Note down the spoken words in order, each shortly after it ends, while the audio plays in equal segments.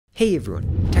Hey everyone,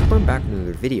 TechBarn back with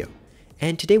another video,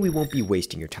 and today we won't be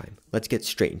wasting your time. Let's get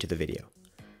straight into the video.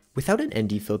 Without an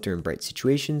ND filter in bright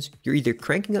situations, you're either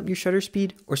cranking up your shutter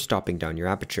speed or stopping down your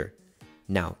aperture.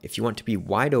 Now, if you want to be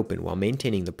wide open while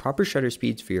maintaining the proper shutter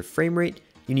speeds for your frame rate,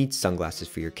 you need sunglasses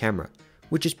for your camera,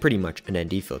 which is pretty much an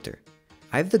ND filter.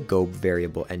 I have the Gobe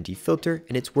Variable ND filter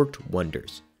and it's worked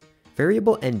wonders.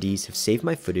 Variable NDs have saved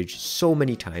my footage so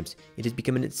many times, it has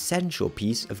become an essential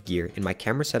piece of gear in my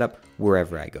camera setup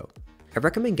wherever I go. I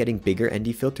recommend getting bigger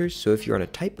ND filters, so if you're on a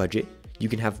tight budget, you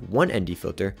can have one ND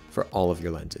filter for all of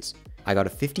your lenses. I got a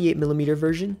 58mm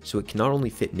version, so it can not only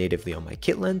fit natively on my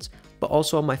kit lens, but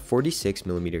also on my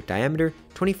 46mm diameter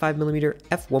 25mm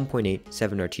f1.8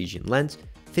 7 Artesian lens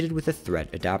fitted with a thread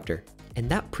adapter. And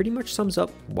that pretty much sums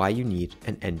up why you need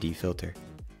an ND filter.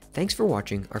 Thanks for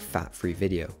watching our fat-free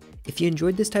video. If you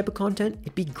enjoyed this type of content,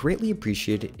 it'd be greatly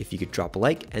appreciated if you could drop a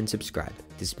like and subscribe.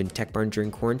 This has been TechBarn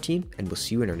during quarantine, and we'll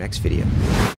see you in our next video.